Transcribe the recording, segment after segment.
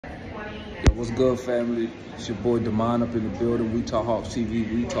Yo, what's good, family? It's your boy Damon up in the building. We Talk Hawks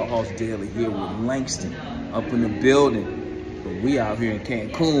TV, We Talk Hawks Daily here with Langston up in the building. But we out here in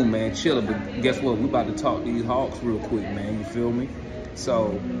Cancun, man, chilling. But guess what? We about to talk these Hawks real quick, man. You feel me?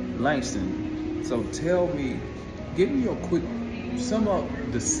 So, Langston, so tell me, give me your quick sum up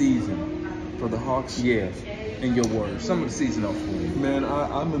the season for the Hawks. Yeah, in your words, sum of the season up for me. Man,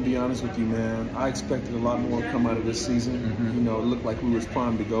 I'm gonna be honest with you, man. I expected a lot more to come out of this season. You know, it looked like we was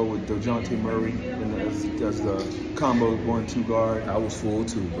primed to go with DeJounte Murray as the combo 1-2 guard. I was full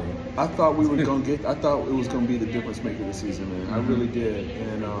too, bro. I thought we were gonna get. I thought it was gonna be the difference maker this season, man. I really did,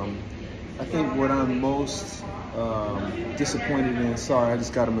 and I think what I'm most disappointed in. Sorry, I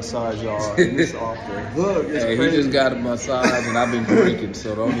just got a massage, y'all. And it's off the hook. It's hey, crazy. He just got a massage, and I've been drinking,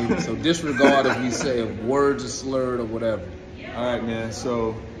 so don't even. So disregard if we say if words are slurred or whatever. All right, man.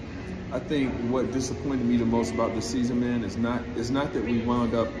 So I think what disappointed me the most about this season, man, is not that we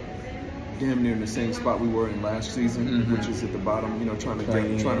wound up damn near in the same spot we were in last season, which is at the bottom. You know, trying to play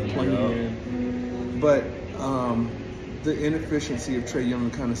in. But the inefficiency of Trae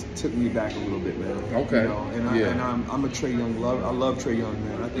Young kind of took me back a little bit, man. Okay. You know, and I'm a Trae Young lover. I love Trae Young,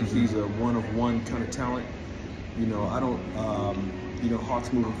 man. I think he's a one-of-one kind of talent. You know, I don't. You know,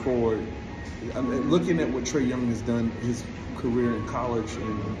 Hawks moving forward. I mean, looking at what Trae Young has done, his career in college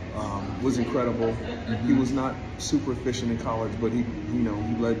and was incredible. He was not super efficient in college, but he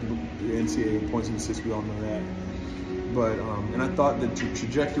led the NCAA in points and assists. We all know that. But and I thought that the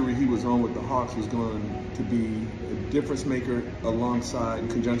trajectory he was on with the Hawks was going to be a difference maker alongside, in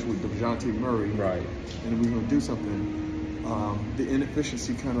conjunction with DeJounte Murray. Right. And we were going to do something. The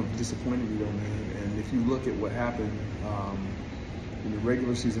inefficiency kind of disappointed me, though, man. And if you look at what happened in the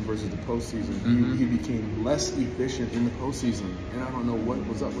regular season versus the postseason, he became less efficient in the postseason, and I don't know what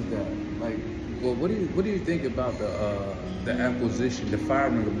was up with that. Like, well, what do you think about the acquisition, the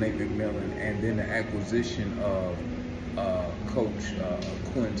firing of Nate McMillan, and then the acquisition of Coach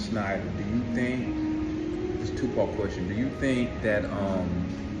Quinn Snyder? Do you think, it's a two-part question, do you think that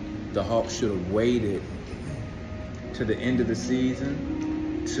the Hawks should have waited to the end of the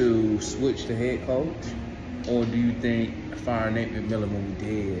season to switch the head coach? Or do you think firing Nate McMillan when we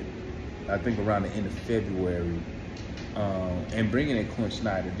did, I think around the end of February, and bringing in Quinn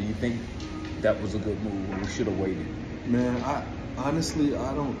Snyder, do you think that was a good move or we should have waited? Man, I honestly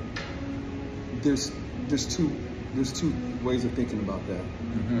don't. There's two ways of thinking about that.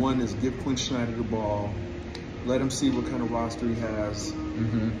 One is give Quinn Snyder the ball, let him see what kind of roster he has.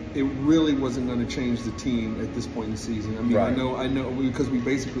 It really wasn't going to change the team at this point in the season. I mean, right. I know, because we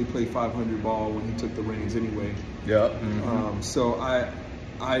basically played 500 ball when he took the reins anyway. Yeah. So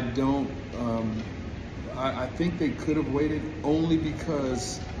I don't. I think they could have waited only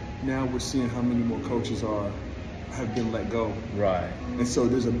because now we're seeing how many more coaches have been let go. Right. And so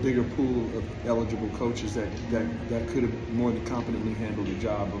there's a bigger pool of eligible coaches that could have more than competently handled the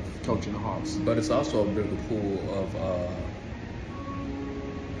job of coaching the Hawks. But it's also a bigger pool of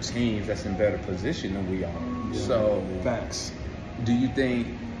teams that's in better position than we are. Yeah. So facts. Do you think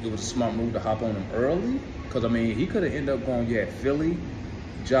it was a smart move to hop on him early? Because I mean, he could have ended up going. Yeah, Philly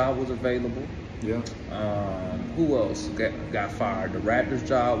job was available. Yeah. Who else got fired? The Raptors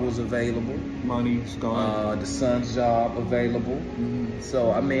job was available. Money's gone. The Suns job available.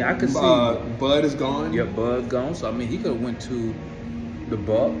 So I mean, I could see Bud is gone. Yeah, Bud's gone. So I mean, he could have went to the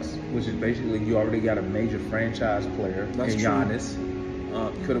Bucks, which is basically you already got a major franchise player in Giannis.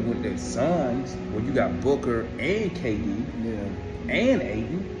 Could have went to the Suns, where you got Booker and KD. Yeah. And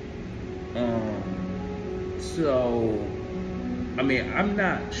Aiden. So, I mean, I'm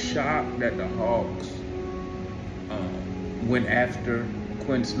not shocked that the Hawks went after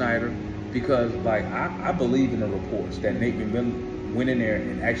Quinn Snyder, because, like, I believe in the reports that Nate McMillan went in there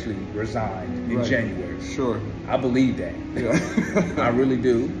and actually resigned in January. Sure. I believe that. Yeah. I really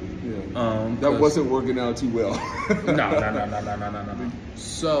do. Yeah. That wasn't working out too well. No.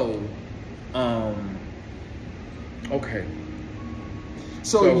 So, okay.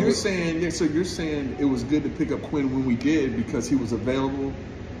 So you're saying it was good to pick up Quinn when we did because he was available,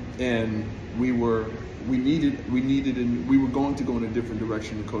 and we were going to go in a different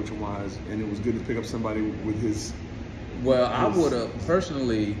direction coaching wise, and it was good to pick up somebody with his. Well, I would have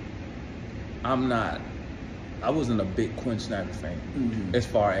personally. I wasn't a big Quinn Snyder fan as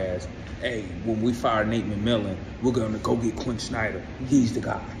far as, hey, when we fire Nate McMillan, we're gonna go get Quinn Snyder. He's the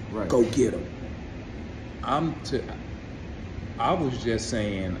guy. Right. Go get him. I was just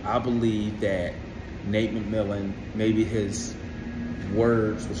saying, I believe that Nate McMillan, maybe his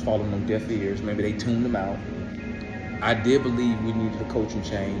words was falling on deaf ears. Maybe they tuned him out. I did believe we needed a coaching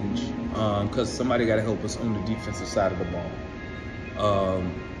change because somebody got to help us on the defensive side of the ball.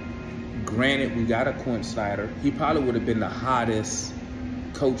 Granted, we got a Quinn Snyder. He probably would have been the hottest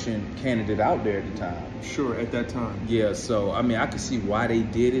coaching candidate out there at the time. Sure, at that time. Yeah, so I mean, I can see why they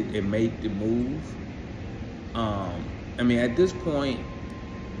did it and made the move. I mean, at this point,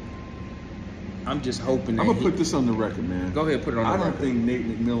 I'm just hoping that I'm gonna put this on the record, man. Go ahead, put it on the record. I don't think Nate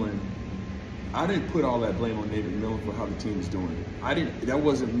McMillan. I didn't put all that blame on Nate McMillan for how the team is doing. That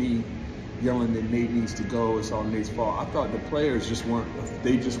wasn't me yelling that Nate needs to go. It's all Nate's fault. I thought the players just weren't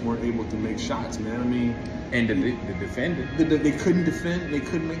able to make shots, man. I mean, and the defender, they couldn't defend. They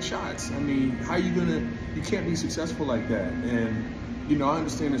couldn't make shots. I mean, how you gonna? You can't be successful like that. And you know, I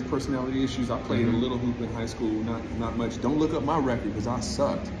understand there's personality issues. I played a little hoop in high school, not much. Don't look up my record because I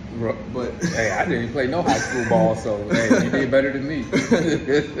sucked. But hey, I didn't play no high school ball, so hey, you did better than me.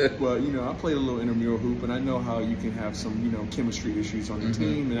 Well, you know, I played a little intramural hoop, and I know how you can have some, you know, chemistry issues on the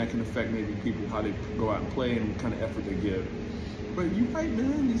team, and that can affect maybe people how they go out and play and what kind of effort they give. But you're right,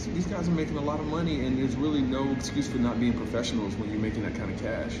 man. These guys are making a lot of money, and there's really no excuse for not being professionals when you're making that kind of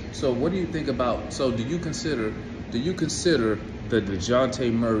cash. So, what do you think about? So, do you consider the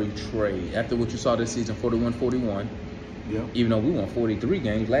DeJounte Murray trade after what you saw this season, 41-41? Yeah. Even though we won 43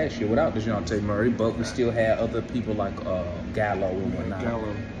 games last year without DeJounte Murray, but we still had other people like Gallo and whatnot.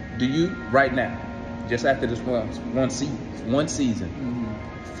 Gallo. Do you right now, just after this one season,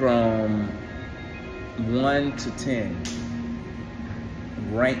 from 1 to 10,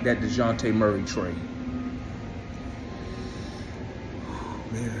 rank that DeJounte Murray trade?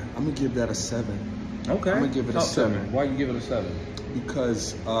 Man, I'm gonna give that a 7. Okay. I'm gonna give it a 7. Why you give it a 7?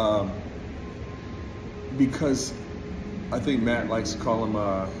 Because I think Matt likes to call him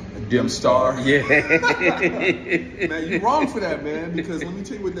a dim star. Yeah. Man, you're wrong for that, man. Because let me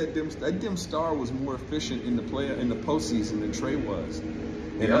tell you what that dim star was more efficient in the postseason than Trey was.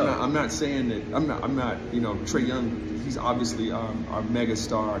 And I'm not saying that I'm not. You know, Trae Young. He's obviously our mega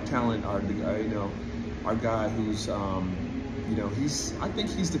star, our talent, our guy who's. You know, I think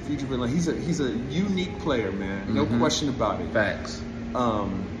he's the future villain. He's a unique player, man. No question about it. Facts.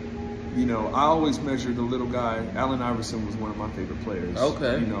 You know, I always measure the little guy. Allen Iverson was one of my favorite players.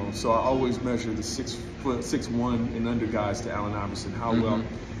 Okay. You know, so I always measure the 6'1" and under guys to Allen Iverson. How well,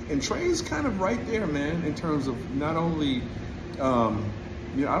 and Trey's kind of right there, man. In terms of not only, you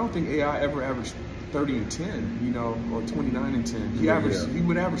know, I don't think AI ever averaged 30 and 10, you know, or 29 and 10. He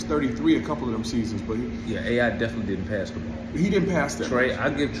would average 33 a couple of them seasons, but AI definitely didn't pass the ball. He didn't pass that. Trey, I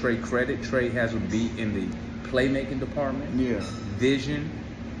give Trey credit. Trey has a beat in the playmaking department. Yeah. Vision.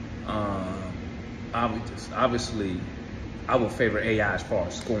 Obviously, I would favor AI as far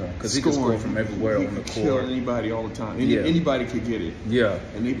as scoring because he can score from everywhere on the court. Kill anybody all the time. Anybody could get it. Yeah.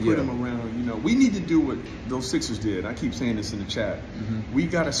 And they put him around. You know, we need to do what those Sixers did. I keep saying this in the chat. We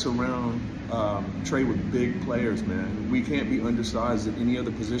got to surround Trey with big players, man. We can't be undersized at any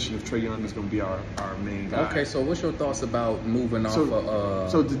other position if Trae Young is going to be our main guy. Okay, so what's your thoughts about moving off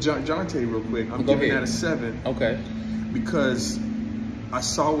of... So DeJounte, real quick, I'm giving that a 7. Okay. Because I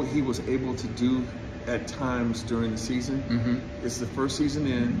saw what he was able to do at times during the season. It's the first season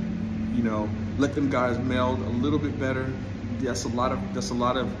in, you know, let them guys meld a little bit better. That's a lot of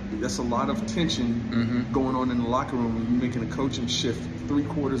tension going on in the locker room when you're making a coaching shift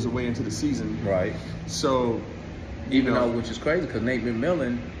 3/4 away into the season. Right. So, even though, which is crazy because Nate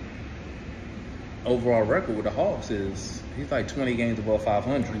McMillan overall record with the Hawks is he's like 20 games above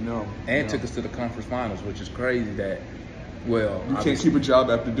 500. I know. And took us to the conference finals, which is crazy that. Well, you can't keep a job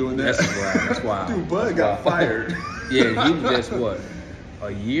after doing that. That's why. Dude, Bud got fired. Yeah, he was just what,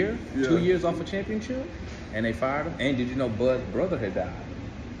 a year, 2 years off a championship, and they fired him. And did you know Bud's brother had died?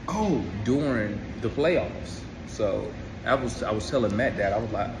 Oh, during the playoffs. So I was telling Matt that I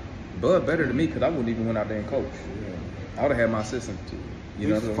was like, Bud better than me because I wouldn't even went out there and coach. Yeah. I would have had my assistant too.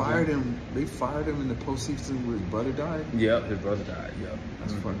 They fired him in the postseason where his brother died. Yep, his brother died. Yep,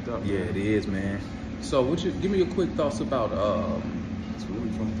 that's fucked up. Yeah, man. It is, man. So, give me your quick thoughts about. That's really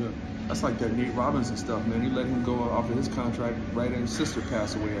fucked up. That's like that Nate Robinson stuff, man. He let him go off of his contract right after his sister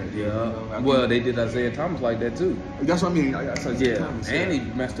passed away. You know? Well, they did Isaiah Thomas like that too. That's what I mean. Thomas, and he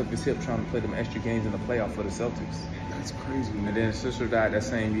messed up his hip trying to play them extra games in the playoff for the Celtics. That's crazy. Man. And then his sister died that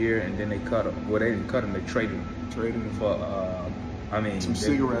same year, and then they cut him. Well, they didn't cut him. They traded him for. Some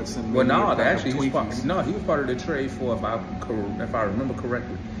cigarettes and. Well, no, actually, he was part of the trade for if I remember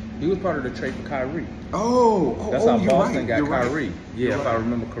correctly. He was part of the trade for Kyrie. That's how Boston got Kyrie. Right. Yeah, if I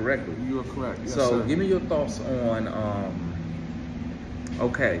remember correctly. You are correct. Yes, so, sir. Give me your thoughts on.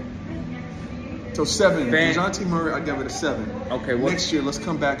 Okay. So 7. DeJounte Murray, I give it a 7. Okay. Next year, let's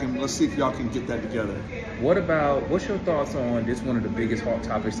come back and let's see if y'all can get that together. What's your thoughts on this? One of the biggest hot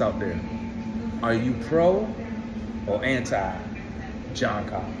topics out there. Are you pro or anti John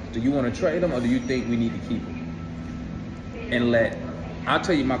Collins? Do you want to trade him, or do you think we need to keep him? And I'll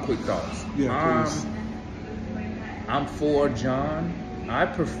tell you my quick thoughts. Yeah, please. I'm for John. I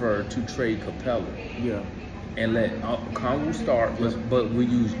prefer to trade Capella. Yeah. And let Cancun start, but we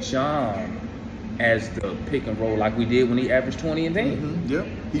use John as the pick and roll like we did when he averaged 20 and 10. Mm-hmm. Yep.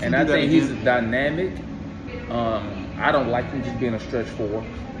 And I think he's dynamic. I don't like him just being a stretch four.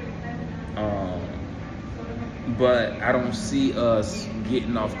 But I don't see us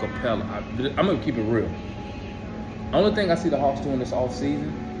getting off Capella. I'm going to keep it real. Only thing I see the Hawks doing this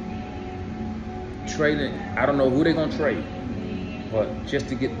offseason, trading, I don't know who they're going to trade, but just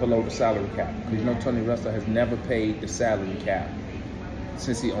to get below the salary cap. Because you know Tony Russell has never paid the salary cap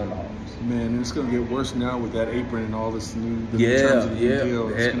since he owned the Hawks. Man, and it's going to get worse now with that apron and all this new terms of the new deal.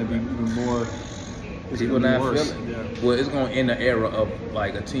 It's going to be even more. People not feeling. Yeah. Well, it's going to end the era of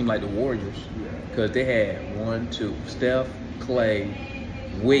like a team like the Warriors, because they had Steph, Clay,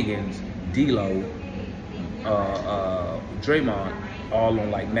 Wiggins, D'Lo, Draymond, all on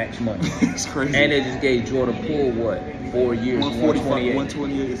like max money. It's crazy. And they just gave Jordan Poole 4 years,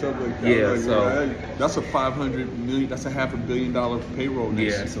 128, something like that. Yeah, like, so that's a $500 million. That's a $500 million payroll.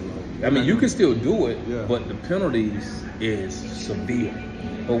 Yeah, so I mean you can still do it, but the penalties is severe.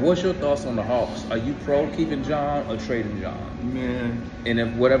 But what's your thoughts on the Hawks? Are you pro keeping John or trading John? Man, and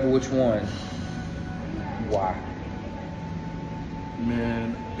if which one, why?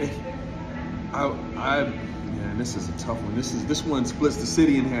 Man, man, this is a tough one. This one splits the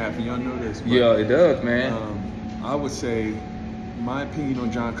city in half, and y'all know this. But, yeah, it does, man. I would say my opinion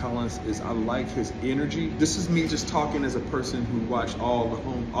on John Collins is I like his energy. This is me just talking as a person who watched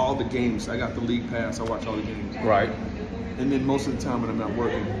all the games. I got the league pass. I watch all the games. Right. And then most of the time when I'm not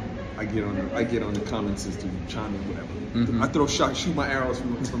working, I get on the comments to chime in, whatever. Mm-hmm. I shoot my arrows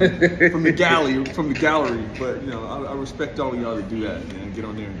from the gallery. But you know, I respect all of y'all that do that, man. Get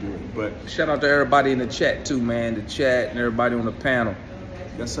on there and do it. But shout out to everybody in the chat too, man. The chat and everybody on the panel.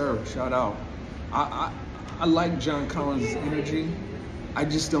 Yes, sir. Shout out. I like John Collins' energy. I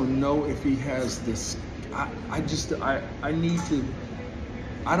just don't know if he has this. I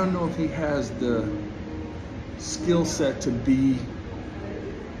don't know if he has the skill set to be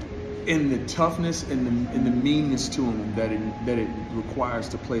in the toughness and the meanness to him that it requires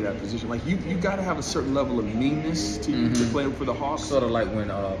to play that position. Like you got to have a certain level of meanness to play for the Hawks. Sort of like when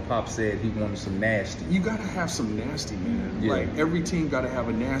Pop said he wanted some nasty. You got to have some nasty, man. Yeah. Like every team got to have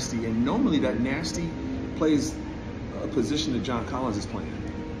a nasty, and normally that nasty plays a position that John Collins is playing.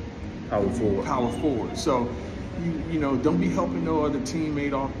 Power forward. So. You know, don't be helping no other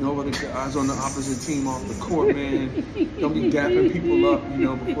guys on the opposite team off the court, man. Don't be dapping people up, you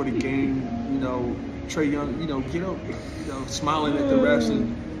know, before the game. You know, Trae Young, you know, get up, you know, smiling at the refs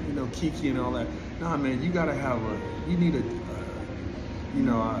and, you know, Kiki and all that. Nah, man, you gotta have you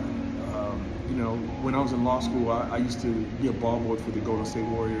know, when I was in law school, I used to be a ball boy for the Golden State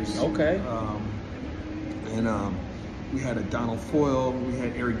Warriors. Okay. We had a Donald Foyle, we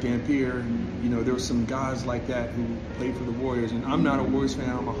had Eric Dampier. You know, there were some guys like that who played for the Warriors. And I'm not a Warriors fan,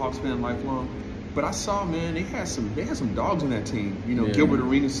 I'm a Hawks fan lifelong. But I saw, man, they had some dogs on that team. You know, Gilbert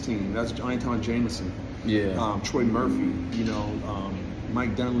Arenas' team. That's Anton Jameson. Yeah. Troy Murphy. You know,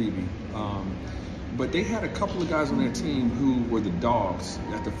 Mike Dunleavy. But they had a couple of guys on that team who were the dogs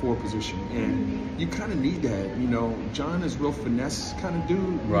at the 4 position, and you kind of need that. You know, John is real finesse kind of dude,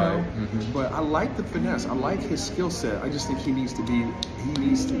 right? You know? Mm-hmm. But I like the finesse. I like his skill set. I just think he needs to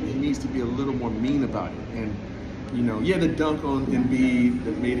be a little more mean about it. And you know, the dunk on Embiid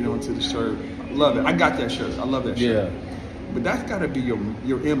that made it onto the shirt. I love it. I got that shirt. I love that shirt. Yeah. But that's got to be your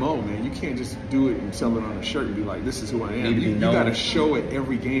MO, man. You can't just do it and sell it on a shirt and be like, this is who I am. You got to show it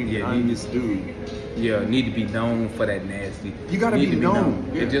every game that I'm this dude. Yeah, need to be known for that nasty. You got to be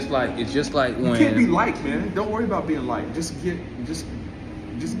known. Yeah. It's just like when you can't be liked, man. Don't worry about being liked. Just kill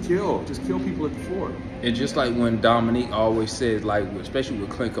people at the fort. It's just like when Dominique always says, like especially with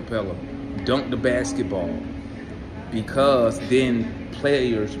Clint Capella, dunk the basketball, because then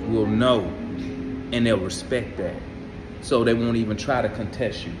players will know and they'll respect that. So they won't even try to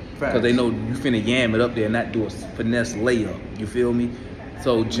contest you, because they know you finna yam it up there and not do a finesse layup. You feel me?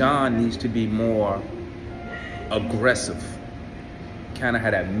 So John needs to be more aggressive, kind of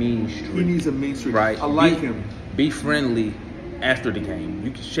have that mean streak. He needs a mean streak. Right? I like him. Be friendly after the game. You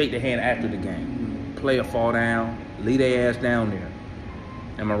can shake the hand after the game. Player fall down, lead their ass down there.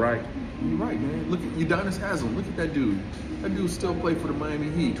 Am I right? You're right, man. Look at Udonis Haslem. Look at that dude. That dude still played for the Miami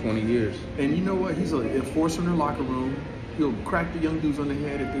Heat. 20 years. And you know what? He's an enforcer in the locker room. He'll crack the young dudes on the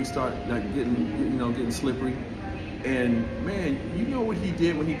head if they start like getting slippery. And man, you know what he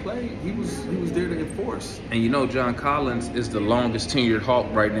did when he played? He was there to enforce. And you know, John Collins is the longest tenured Hawk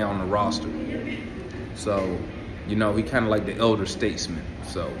right now on the roster. So, you know, he kind of like the elder statesman.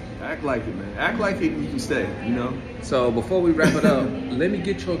 So act like it, man. Act like it. You can stay. You know. So before we wrap it up, let me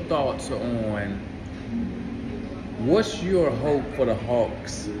get your thoughts on what's your hope for the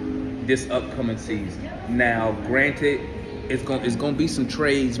Hawks this upcoming season. Now, granted, it's gonna be some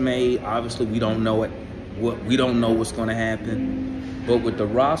trades made. Obviously, we don't know it. We don't know what's gonna happen. But with the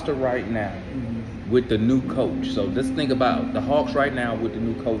roster right now, with the new coach, so let's think about the Hawks right now with the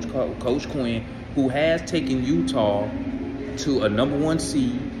new coach, Coach Quinn, who has taken Utah to a #1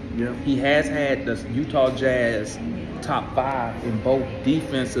 seed. Yeah. He has had the Utah Jazz top 5 in both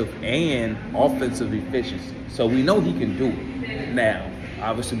defensive and offensive efficiency. So we know he can do it. Now,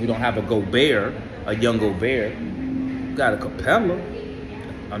 obviously, we don't have a Gobert, a young Gobert. We got a Capella.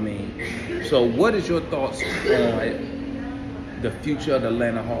 I mean, so what is your thoughts on the future of the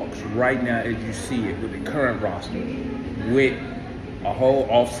Atlanta Hawks right now as you see it with the current roster, with a whole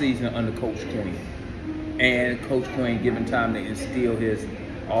offseason under Coach Quinn, and Coach Quinn given time to instill his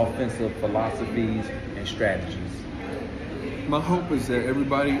offensive philosophies and strategies? My hope is that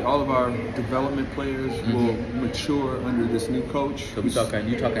all of our development players will mature under this new coach. So you talking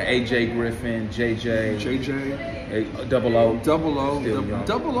AJ Griffin, JJ, Double O. Double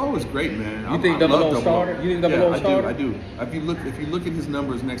O is great, man. You think Double O started? You think Double O started? I do. If you look at his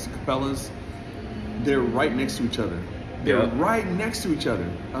numbers next to Capella's, they're right next to each other. They're right next to each other.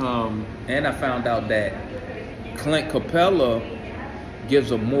 And I found out that Clint Capella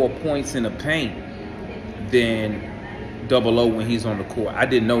gives up more points in the paint than Double O when he's on the court. I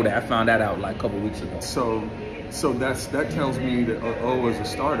didn't know that. I found that out like a couple weeks ago. So that tells me that O is a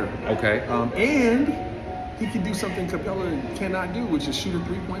starter. Okay. And he can do something Capella cannot do, which is shoot a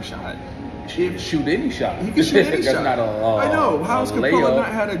 3-point shot. Shoot any shot. He can shoot any shot. Not I know. How's Capella not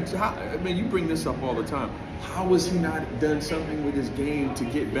had a? I mean, you bring this up all the time. How has he not done something with his game to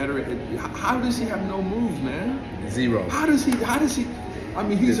get better at it? How does he have no moves, man? Zero. How does he? I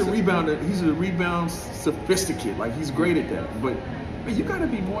mean, he's a rebounder. He's a rebound sophisticate. Like, he's great at that. But man, you got to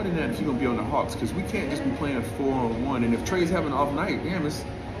be more than that if you're gonna be on the Hawks, because we can't just be playing 4-on-1. And if Trey's having an off night, damn, it's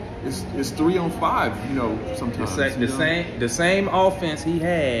 3-on-5. You know, sometimes the same offense he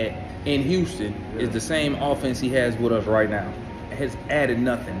had in Houston is the same offense he has with us right now. Has added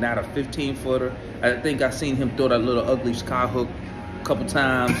nothing. Not a 15-footer. I think I seen him throw that little ugly sky hook a couple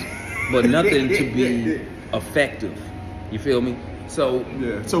times, but nothing to be effective. You feel me? So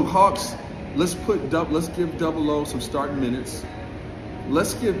So Hawks, let's give Double O some starting minutes.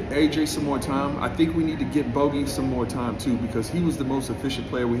 Let's give AJ some more time. I think we need to get Bogey some more time too, because he was the most efficient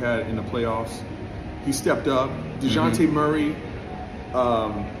player we had in the playoffs. He stepped up. DeJounte Murray,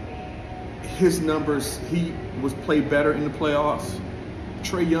 his numbers, he was played better in the playoffs.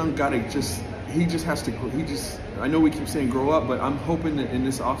 Trae Young I know we keep saying grow up, but I'm hoping that in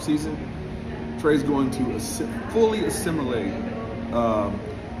this offseason, Trae's going to fully assimilate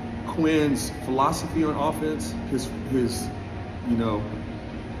Quinn's philosophy on offense, his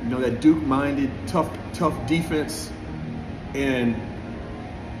that Duke-minded, tough defense, and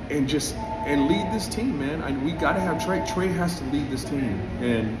lead this team, man. We got to have Trae. Trae has to lead this team,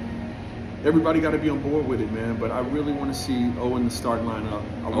 and everybody got to be on board with it, man. But I really want to see O in the starting lineup.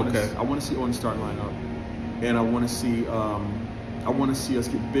 I want to see O in the starting lineup, and I want to see us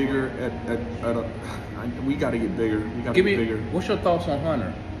get bigger we got to get bigger. We got to get bigger. What's your thoughts on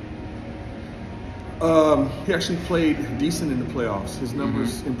Hunter? He actually played decent in the playoffs. His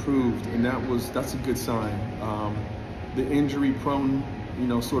numbers improved, and that's a good sign. The injury-prone,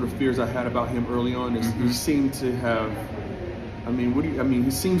 sort of fears I had about him early on is he seemed to have.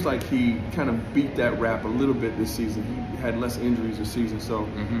 He seems like he kind of beat that rap a little bit this season. He had less injuries this season, so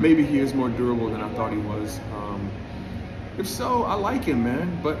maybe he is more durable than I thought he was. If so, I like him,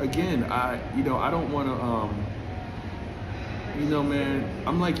 man. But again, I don't want to, man.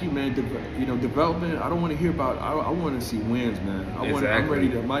 I'm like you, man. Development. I don't want to hear about. I want to see wins, man. I'm ready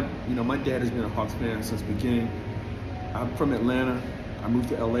to. My dad has been a Hawks fan since the beginning. I'm from Atlanta. I moved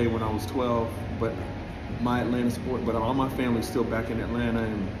to LA when I was 12, but my Atlanta sport. But all my family's still back in Atlanta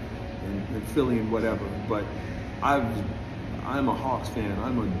and Philly and whatever. But I'm a Hawks fan.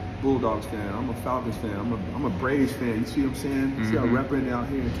 I'm a Bulldogs fan. I'm a Falcons fan. I'm a Braves fan. You see what I'm saying? You see how repping out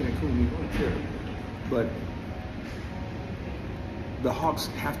here in Cancun, you don't care. But the Hawks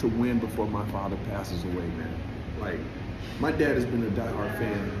have to win before my father passes away, man. Like, my dad has been a diehard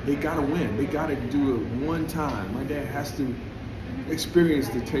fan. They gotta win. They gotta do it one time. My dad has to experience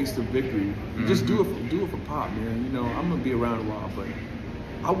the taste of victory. Just do it for Pop, man. I'm gonna be around a while, but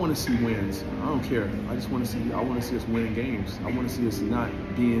I want to see wins. I don't care. I want to see us winning games. I want to see us not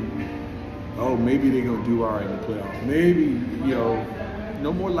being, oh, maybe they're gonna do all right in the playoffs. Maybe, you know,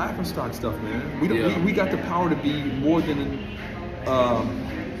 no more laughingstock stuff, man. We got the power to be more than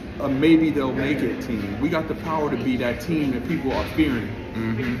a maybe they'll make it team. We got the power to be that team that people are fearing.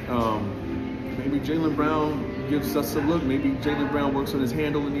 Maybe Jaylen Brown gives us a look. Maybe Jaylen Brown works on his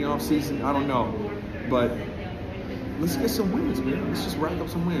handle in the offseason. I don't know, but let's get some wins, man. Let's just rack up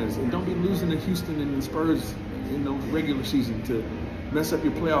some wins. And don't be losing to Houston and the Spurs in the regular season to mess up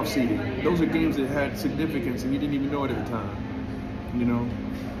your playoff seeding. Those are games that had significance and you didn't even know it at the time. You know,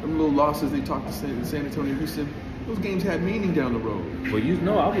 them little losses they talked to San Antonio, Houston, those games had meaning down the road. Well, you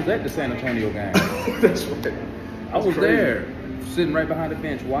know, I was at the San Antonio game. That's right. I was there, sitting right behind the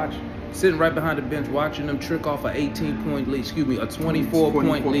bench watching them trick off a 18-point lead, excuse me, a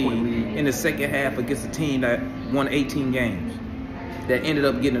 24-point lead in the second half against a team that won 18 games, that ended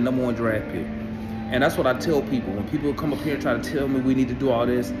up getting the #1 draft pick. And that's what I tell people. When people come up here and try to tell me we need to do all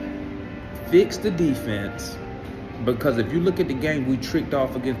this, fix the defense. Because if you look at the game we tricked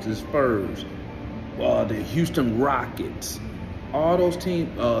off against the Spurs, the Houston Rockets, all those teams,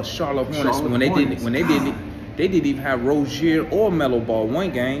 Charlotte Hornets, they didn't even have Rozier or Melo Ball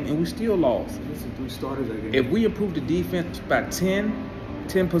one game, and we still lost. Listen, 3 starters that game. If we improve the defense by 10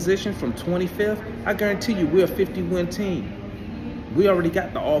 positions from 25th, I guarantee you we're a 50-win team. We already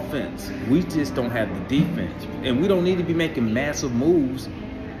got the offense. We just don't have the defense. And we don't need to be making massive moves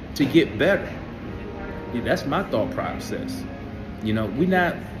to get better. Yeah, that's my thought process. You know, we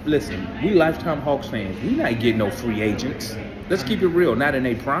lifetime Hawks fans. We not getting no free agents. Let's keep it real. Not in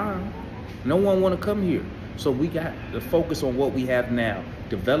a prime. No one want to come here. So we got to focus on what we have now.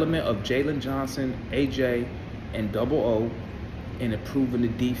 Development of Jalen Johnson, AJ, and Double O, and improving the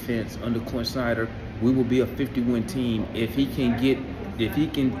defense under Quinn Snyder. We will be a 50-win team if he can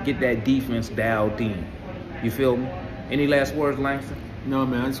get that defense dialed in. You feel me? Any last words, Langston? No,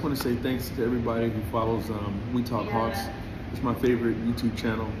 man. I just want to say thanks to everybody who follows We Talk Hawks. It's my favorite YouTube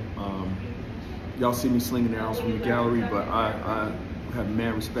channel. Y'all see me slinging arrows from the gallery, but I have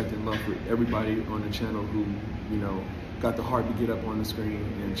mad respect and love for everybody on the channel who, you know, got the heart to get up on the screen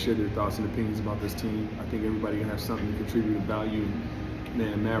and share their thoughts and opinions about this team. I think everybody has something to contribute and value.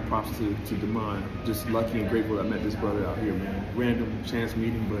 Man, mad props to Damon. Just lucky and grateful I met this brother out here, man. Random chance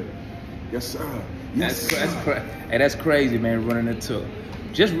meeting, but yes, sir. Yes, That's crazy, man. Running into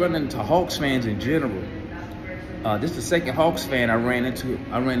Hawks fans in general. This is the second Hawks fan I ran into.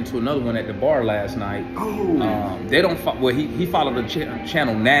 I ran into another one at the bar last night. They don't. He followed the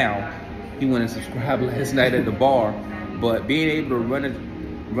channel now. He went and subscribed last night at the bar. But being able to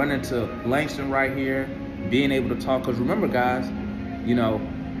run into Langston right here, being able to talk. Cause remember, guys, you know,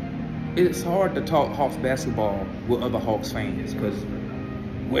 it's hard to talk Hawks basketball with other Hawks fans. Cause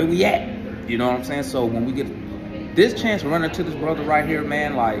where we at? You know what I'm saying? So when we get this chance to run into this brother right here,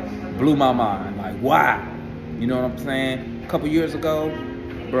 man, like blew my mind. Like, wow. You know what I'm saying? A couple years ago,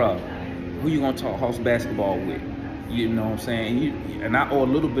 bro, who you gonna talk Hawks basketball with? You know what I'm saying? And I owe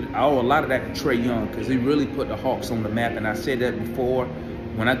a lot of that to Trae Young, because he really put the Hawks on the map. And I said that before.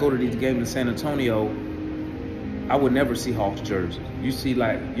 When I go to these games in San Antonio, I would never see Hawks jerseys. You see,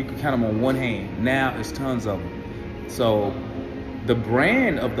 like, you can count them on one hand. Now it's tons of them. So the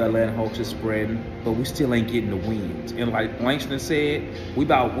brand of the Atlanta Hawks is spreading, but we still ain't getting the wins. And like Langston said, we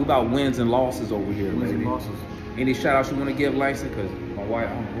about wins and losses over here. Wins and losses. Any shout outs you want to give, Langston? Because my wife,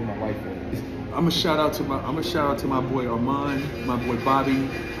 where my wife is. I'm a shout out to my boy Armand, my boy Bobby,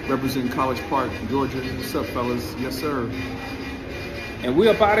 representing College Park, Georgia. What's up, fellas? Yes, sir. And we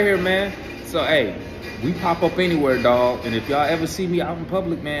up out of here, man. So hey, we pop up anywhere, dog. And if y'all ever see me out in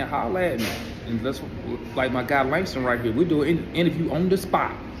public, man, holla at me. And let's, like my guy Langston right here, we do an interview on the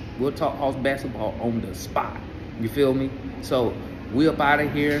spot. We'll talk Hawks basketball on the spot. You feel me? So we up out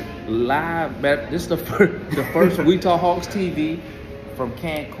of here live. This is the first We Talk Hawks TV from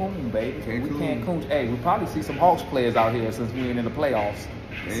Cancun, baby. Cancun. We Cancun. Hey, we probably see some Hawks players out here since we ain't in the playoffs.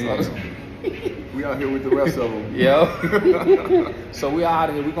 So. We out here with the rest of them. Yeah. So we out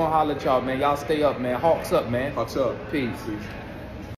of here. We gonna holler at y'all, man. Y'all stay up, man. Hawks up, man. Hawks up. Peace. Peace.